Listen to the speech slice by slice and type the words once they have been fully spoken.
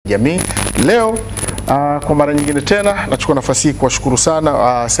jamii. Leo kwa mara nyingine tena nachukua nafasi hii kuwashukuru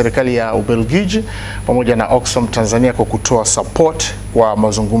sana serikali ya Ubelgiji pamoja na Oxfam Tanzania kwa kutoa support kwa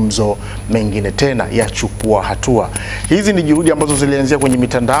mazungumzo mengine tena ya chukua hatua. Hizi ni juhudi ambazo zilianzia kwenye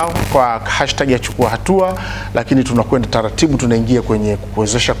mitandao kwa hashtag ya chukua hatua, lakini tunakwenda taratibu, tunaingia kwenye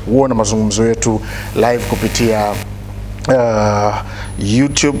kuwezesha kuona mazungumzo yetu live kupitia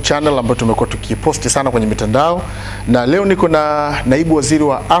YouTube channel ambayo tumekuwa tukiposti sana kwenye mitandao. Na leo niko na Naibu Waziri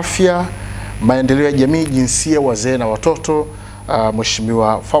wa Afya, Maendeleo ya Jamii, Jinsia, Wazee na Watoto,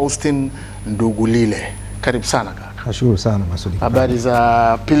 Mheshimiwa Faustine Ndugulile. Karibu sana kaka. Nashukuru sana Masoud. Habari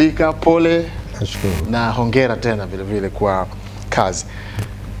za pilika? Pole. Nashukuru. Na hongera tena vile vile kwa kazi.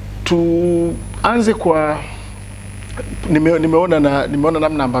 Tuanze kwa nimeona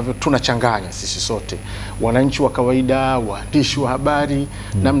namna ambavyo tunachanganya sisi sote, wananchi wa kawaida, waandishi wa habari,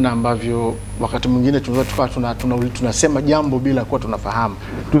 namna ambavyo wakati mwingine tunaweza tukawa tunasema jambo bila kuwa tunafahamu.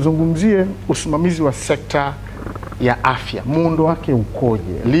 Tuzungumzie usimamizi wa sekta ya afya. Muundo wake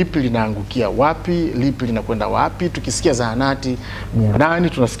ukoje? Lipi linaangukia wapi? Lipi linakwenda wapi? Tukisikia zahanati nani,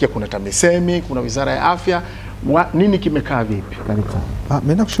 tunasikia kuna TAMISEMI, kuna Wizara ya Afya. Nini kimekaa vipi?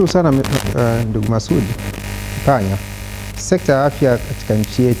 Mimi nakushukuru sana ndugu Masoud Kipanya. Sekta ya afya katika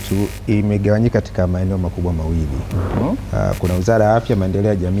nchi yetu imegawanyika katika maeneo makubwa mawili. Kuna Wizara ya Afya, Maendeleo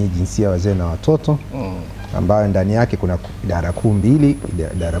ya Jamii, Jinsia, Wazee na Watoto, ambayo ndani yake kuna idara kuu mbili,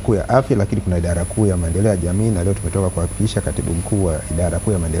 idara kuu ya afya, lakini kuna idara kuu ya maendeleo ya jamii, na leo tumetoka kuhakikisha katibu mkuu wa idara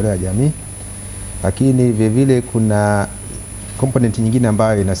kuu ya maendeleo ya jamii. Lakini vile vile kuna component nyingine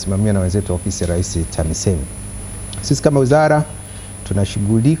ambayo inasimamiwa na wenzetu wa ofisi ya Rais, TAMISEMI. Sisi kama wizara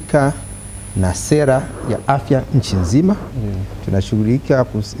tunashughulika na sera ya afya nchi nzima. Tunashughulika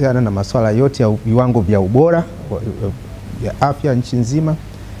kuhusiana na masuala yote ya viwango vya ubora ya afya nchi nzima.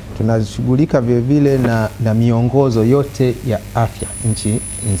 Tunashughulika vile vile na miongozo yote ya afya nchi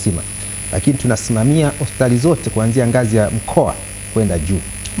nzima. Lakini tunasimamia hospitali zote kuanzia ngazi ya mkoa kwenda juu.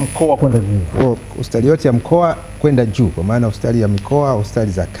 Mkoa kwenda juu. Hospitali yote ya mkoa kwenda juu, kwa maana hospitali ya mikoa,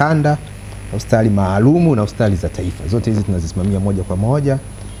 hospitali za kanda, hospitali maalumu na hospitali za taifa. Zote hizi tunazisimamia moja kwa moja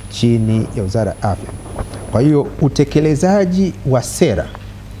chini ya Wizara ya Afya. Kwa hiyo utekelezaji wa sera,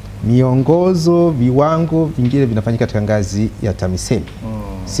 miongozo, viwango vingine vinafanyika katika ngazi ya TAMISEMI.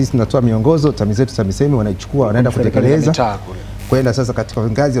 Sisi tunatoa miongozo, TAMISEMI wanaichukua, wanaenda kutekeleza kwenda sasa katika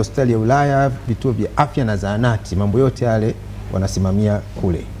ngazi ya hospitali ya wilaya, vituo vya afya na zahanati. Mambo yote yale wanasimamia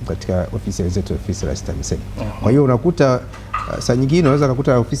kule katika ofisi zetu, ofisi ya Rais TAMISEMI. Kwa hiyo unakuta saa nyingine unaweza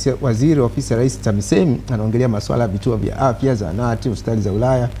kukuta ofisi ya waziri wa ofisi ya Rais TAMISEMI anaongelea masuala ya vituo vya afya, zahanati, hospitali za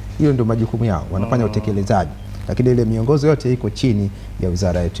wilaya. Hiyo ndio majukumu yao, wanafanya utekelezaji, lakini ile miongozo yote iko chini ya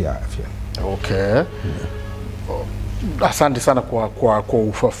wizara yetu ya afya. Okay. Asante sana kwa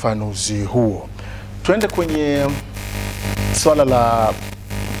ufafanuzi huo. Tuende kwenye swala la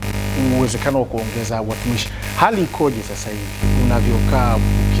uwezekano wa kuongeza watumishi. Hali ikoje sasa hivi unavyokaa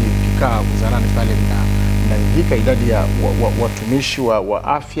ukikaa wizarani pale, mnaridhika idadi ya watumishi wa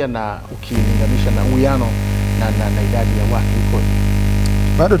afya na ukilinganisha na uwiano na idadi ya watu ikoje?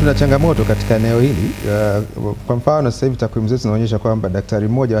 Bado tuna changamoto katika eneo hili. Kwa mfano sasa hivi takwimu zetu zinaonyesha kwamba daktari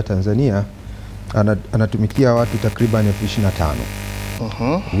mmoja wa Tanzania anatumikia watu takriban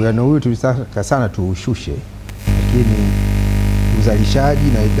 25,000. Uwiano huu tulitaka sana tuushushe, lakini uzalishaji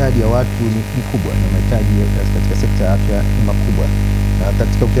na idadi ya watu ni mkubwa na mahitaji katika sekta ya afya ni makubwa. Na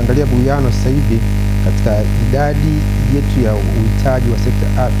katika ukiangalia uwiano sasa hivi katika idadi yetu ya uhitaji wa sekta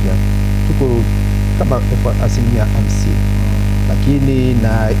ya afya tuko kama 50%. Lakini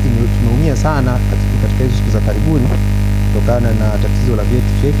tumeumia sana katika hizo siku za karibuni kutokana na tatizo la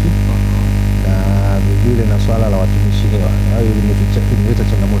vyeti feki na vile na swala la watumishi hewa. Hayo limeleta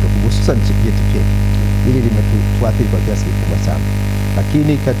changamoto kubwa, hususan vyeti feki. Hili limetuathiri kwa kiasi kikubwa sana.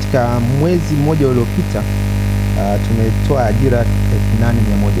 Lakini katika mwezi mmoja uliopita tumetoa ajira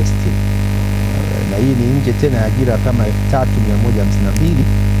 8,160. Na hii ni nje tena ya ajira kama 3,152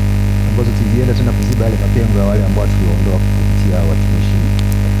 ambazo tulienda tena kuziba yale mapengo ya wale ambao tuliondoa kupitia watumishi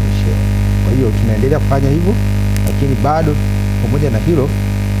hewa. Kwa hiyo tunaendelea kufanya hivyo, lakini bado pamoja na hilo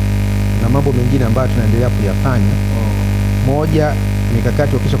na mambo mengine ambayo tunaendelea kuyafanya. Moja, mikakati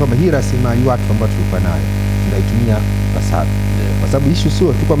kuhakikisha kwamba hii rasilimali watu ambao tulikuwa nayo tunaitumia ipasavyo. Kwa sababu issue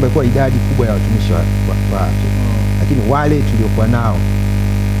sio tu kwamba kwa idadi kubwa ya watumishi wa afya, lakini wale tuliokuwa nao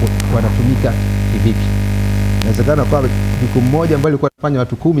wanatumika vipi? Inawezekana kwa jukumu moja ambalo lilikuwa linafanya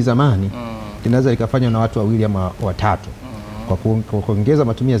watu 10 zamani linaweza likafanywa na watu 2 ama 3. Kwa kuongeza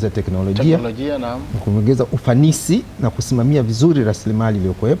matumizi ya teknolojia na kuongeza ufanisi na kusimamia vizuri rasilimali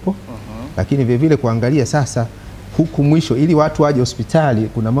iliyokuwepo. Lakini vile vile kuangalia sasa huku mwisho, ili watu waje hospitali,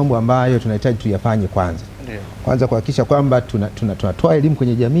 kuna mambo ambayo tunahitaji tuyafanye kwanza. Kwanza kuhakikisha kwamba tunatoa elimu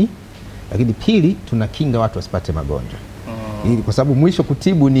kwenye jamii, lakini pili tunakinga watu wasipate magonjwa. Ili kwa sababu mwisho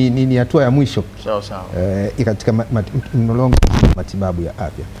kutibu ni hatua ya mwisho. Sawa sawa. Katika mlolongo matibabu ya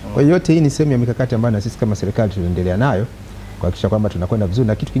afya. Kwa hiyo yote hii ni sehemu ya mikakati ambayo na sisi kama serikali tunaendelea nayo kuhakikisha kwamba tunakwenda vizuri.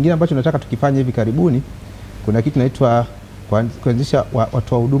 Na kitu kingine ambacho nataka tukifanye hivi karibuni, kuna kitu inaitwa kuanzisha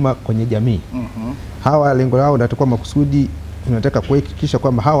watu wa huduma kwenye jamii. Hawa lengo lao natakuwa makusudi, tunataka kuhakikisha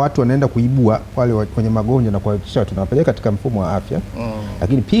kwamba hawa watu wanaenda kuibua wale wenye magonjwa na kuhakikisha tunawapeleka katika mfumo wa afya.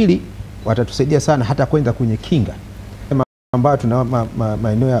 Lakini pili, watatusaidia sana hata kwenda kwenye kinga ambayo tuna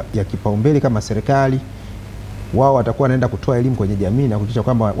maeneo ya kipaumbele kama serikali. Wao watakuwa wanaenda kutoa elimu kwenye jamii na kuhakikisha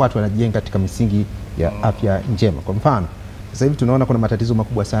kwamba watu wanajenga katika misingi ya afya njema. Kwa mfano, sasa hivi tunaona kuna matatizo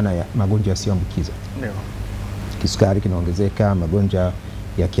makubwa sana ya magonjwa yasiyoambukiza. Ndio. Kisukari kinaongezeka, magonjwa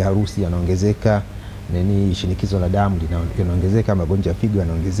ya kiharusi yanaongezeka, shinikizo la damu linaongezeka, magonjwa ya figo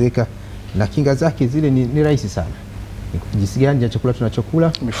yanaongezeka, na kinga zake zile ni rahisi sana. Jinsi gani ya chakula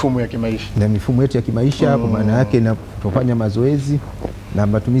tunachokula, mifumo ya kimaisha na mifumo yetu ya kimaisha, kwa maana yake na kufanya mazoezi na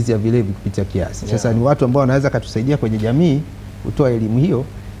matumizi ya vilevi kupitia kiasi. Sasa ni watu ambao wanaweza kutusaidia kwenye jamii kutoa elimu hiyo,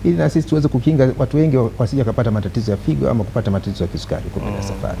 ili na sisi tuweze kukinga watu wengi wasije kupata matatizo ya figo ama kupata matatizo ya kisukari kwa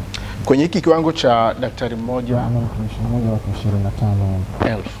safari. Kwenye hiki kiwango cha daktari mmoja ama mtumishi mmoja watu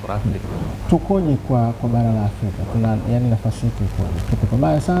 25,000 roughly, tukoje kwa bara la Afrika? Kuna yani nafasi yetu tuko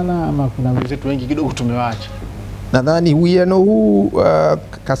pabaya sana ama kuna wenzetu wengi kidogo tumewaacha? Nadhani uwiano huu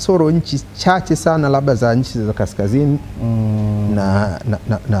kasoro nchi chache sana labda za nchi za kaskazini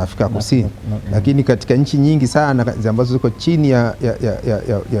na Afrika Kusini, lakini katika nchi nyingi sana ambazo ziko chini ya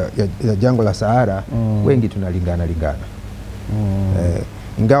jangwa la Sahara, wengi tunalingana.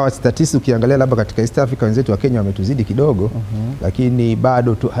 Ingawa statistics ukiangalia labda katika East Africa wenzetu wa Kenya wametuzidi kidogo, lakini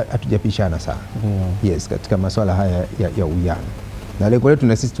bado hatujapishana sana. Yes, katika masuala haya ya uwiano. Na lengo letu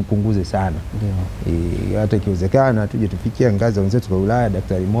na sisi tupunguze sana. Hata ikiwezekana tuje tufikie ngazi za wenzetu kwa Ulaya,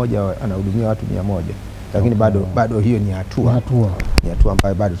 daktari mmoja anahudumia watu 100. Lakini bado hiyo ni hatua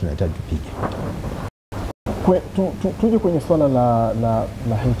ambayo bado tunahitaji tupige. Tuje kwenye swala la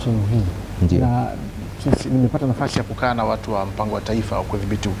HIV. Na sisi nimepata nafasi ya kukaa na watu wa mpango wa taifa wa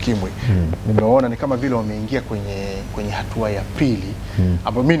kudhibiti ukimwi. Nimeona ni kama vile wameingia kwenye hatua ya pili,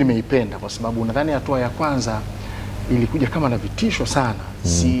 ambayo mimi nimeipenda kwa sababu nadhani hatua ya kwanza ilikuja kama na vitisho sana.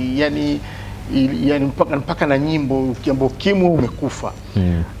 Yani mpaka na nyimbo ukiambo ukimwi umekufa.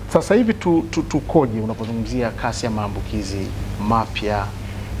 Sasa hivi tukoje unapozungumzia kasi ya maambukizi mapya?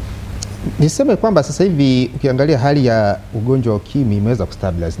 Niseme kwamba sasa hivi ukiangalia hali ya ugonjwa wa ukimwi imeweza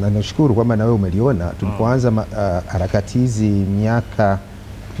kustabilize, na nashukuru kwamba na wewe umeliona tulipoanza harakati hizi miaka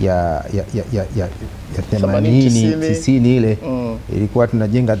ya 80 90 ile, ilikuwa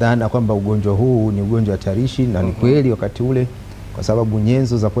tunajenga dhana kwamba ugonjwa huu ni ugonjwa hatarishi, na ni kweli wakati ule, kwa sababu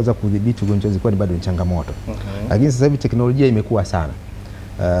nyenzo za kuweza kudhibiti ugonjwa zilikuwa bado ni changamoto. Lakini sasa hivi teknolojia imekuwa sana,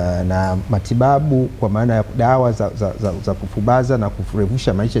 na matibabu kwa maana ya dawa za kufubaza na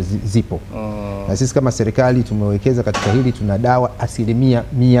kurefusha maisha zipo. Na sisi kama serikali tumewekeza katika hili, tuna dawa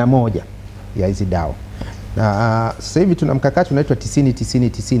 100% ya hizi dawa. Na sasa hivi tuna mkakati unaitwa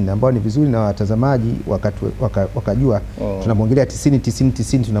 90-90-90 ambao ni vizuri na watazamaji wakajua tunamwongelea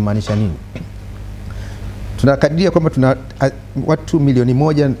 90-90-90 tunamaanisha nini. Tunakadiria kwamba tuna watu milioni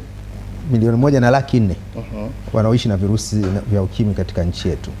moja na laki 4 wanaoishi na virusi vya ukimwi katika nchi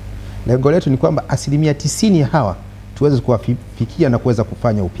yetu. Lengo letu ni kwamba 90% ya hawa tuweze kuwafikia na kuweza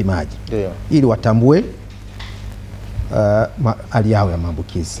kufanya upimaji ili watambue hali yao ya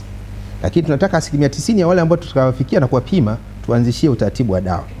maambukizi. Lakini tunataka 90% ya wale ambao tutakawafikia na kuwapima tuanzishie utaratibu wa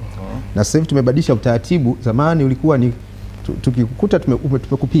dawa. Na sasa hivi tumebadilisha utaratibu. Zamani ulikuwa ni tukikukuta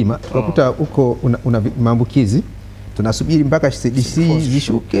tumekupima tukakuta uko una maambukizi, tunasubiri mpaka CDC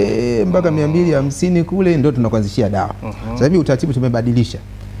zishuke mpaka 250 kule ndio tunakuanzishia dawa. Sasa hivi utaratibu tumebadilisha.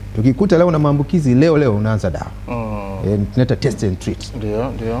 Tukikuta leo una maambukizi leo unaanza dawa. Tunaita test and treat.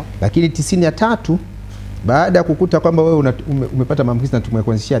 Ndio. Lakini 93 baada ya kukuta kwamba wewe umepata maambukizi na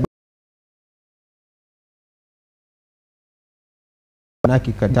tumekuanzishia dawa,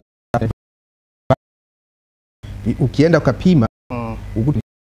 ukienda ukapima ukuta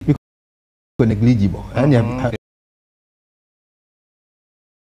negligible, yani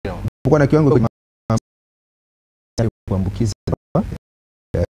kwa na kiwango kuambukiza.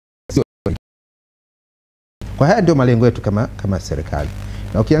 Kwa haya ndio malengo yetu kama serikali.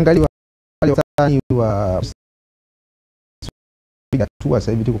 Na ukiangalia wale wa piga tu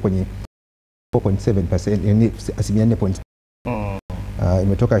sasa hivi tuko kwenye 4.7%, yani asilimia 4.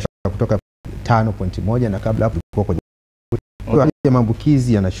 Imetoka kutoka 5.1 na kabla hapo tulikuwa kwenye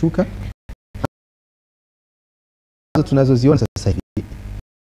maambukizi yanashuka. Tunazoziona sasa hivi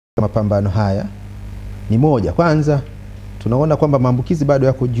mapambano haya ni moja. Kwanza tunaona kwamba maambukizi bado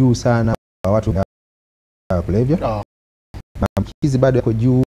yako juu sana kwa watu wa kulevya. Maambukizi bado yako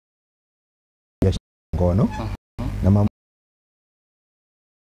juu ya ngono na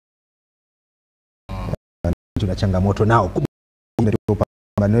tuna changamoto nao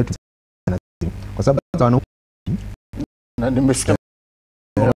pambano wetu kwa sababu wanaume na nimesikia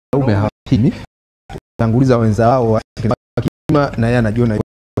hawapimi tanguliza wenza wao wakima na yeye anajiona,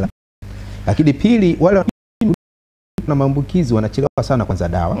 lakini pili wale na maambukizi wanachelewa sana kwanza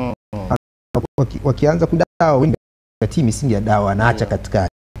dawa. Wakianza kudawa wengi kati misingi ya dawa anaacha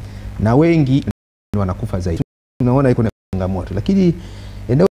katikati na wengi wanakufa zaidi. Tunaona iko na changamoto, lakini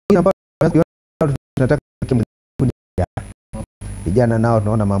eneo ambalo tunataka vijana nao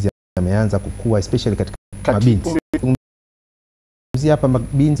tunaona mambo yameanza kukua, especially katika mabinti. Hapa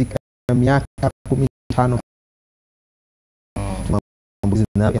mabinti ya miaka 15 maambukizi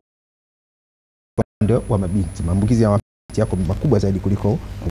ndio wa mabinti, maambukizi ya mabinti yako makubwa zaidi kuliko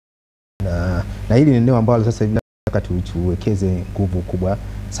na hili ni eneo ambalo sasa hivi nataka tuwekeze nguvu kubwa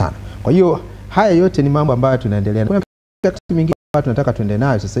sana. Kwa hiyo haya yote ni mambo ambayo tunaendelea. Kuna kitu kingine ambacho tunataka tuende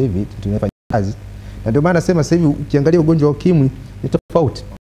nayo sasa hivi tunafanya kazi. Na ndio maana nasema sasa hivi ukiangalia ugonjwa wa ukimwi ni tofauti.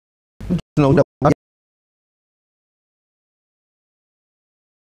 Tunaona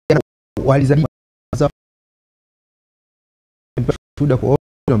walizaliwa tuda kwa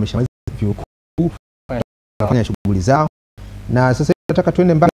wameshamaliza vyuo vikuu kufanya shughuli zao, na sasa tunataka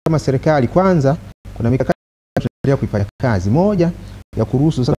tuende mbali kama serikali. Kwanza kuna mikakati tunaendelea kuifanya kazi. Moja ya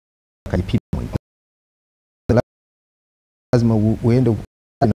kuruhusu sasa kalipima mwenyewe, lazima uende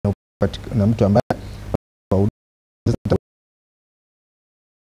na mtu ambaye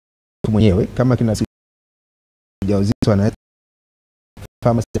mwenyewe kama kina ujauzito ana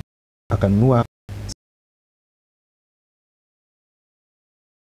pharmacy akanunua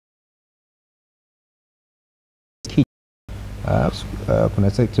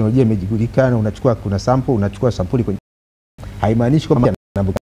kuna teknolojia imejulikana, unachukua kuna sample, unachukua sampuli kwenye, haimaanishi kwamba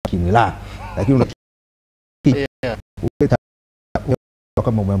anaambukiza la, lakini unaleta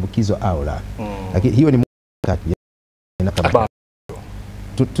kama umeambukizwa au la. Lakini hiyo ni mkakati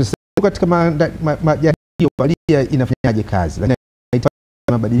katika majadiliano hiyo inafanyaje kazi, lakini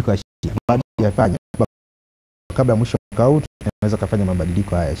mabadiliko ya sheria baada ya fanya kabla mwisho wa mwaka huu tunaweza kufanya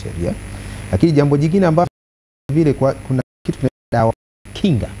mabadiliko haya ya sheria. Lakini jambo jingine ambalo vile kuna kitu kinaitwa dawa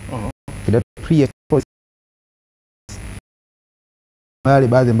kinga, kile pre-exposure, wale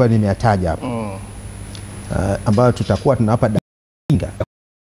baadhi ambayo nimeyataja hapo, ambayo tutakuwa tunawapa dawa kinga.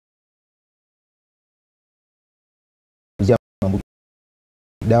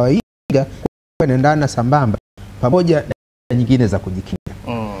 Dawa hii kinga inaendana sambamba pamoja na nyingine za kujikinga.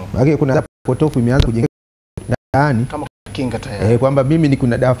 Maana kuna potofu imeanza kujenga ndani kama kinga tayari, kwamba mimi ni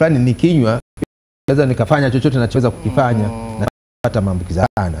kuna dawa fulani nikinywa naweza nikafanya chochote nachoweza kukifanya na kupata maambukizi.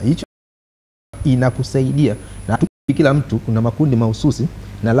 Hicho inakusaidia, na kila mtu kuna makundi mahususi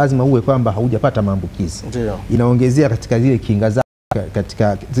na lazima uwe kwamba haujapata maambukizi. Ndio inaongezea katika zile kinga za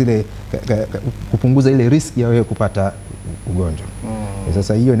katika zile kupunguza ile risk ya wewe kupata ugonjwa.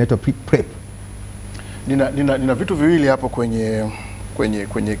 Sasa hiyo inaitwa PrEP. Nina vitu viwili hapo kwenye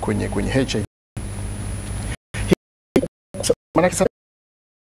HIV. Maana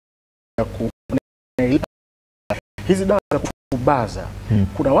hizi dawa za kubaza,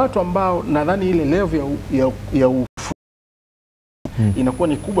 kuna watu ambao nadhani ile level ya inakuwa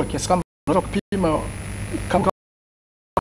ni kubwa kiasi kama unaweza kupima kama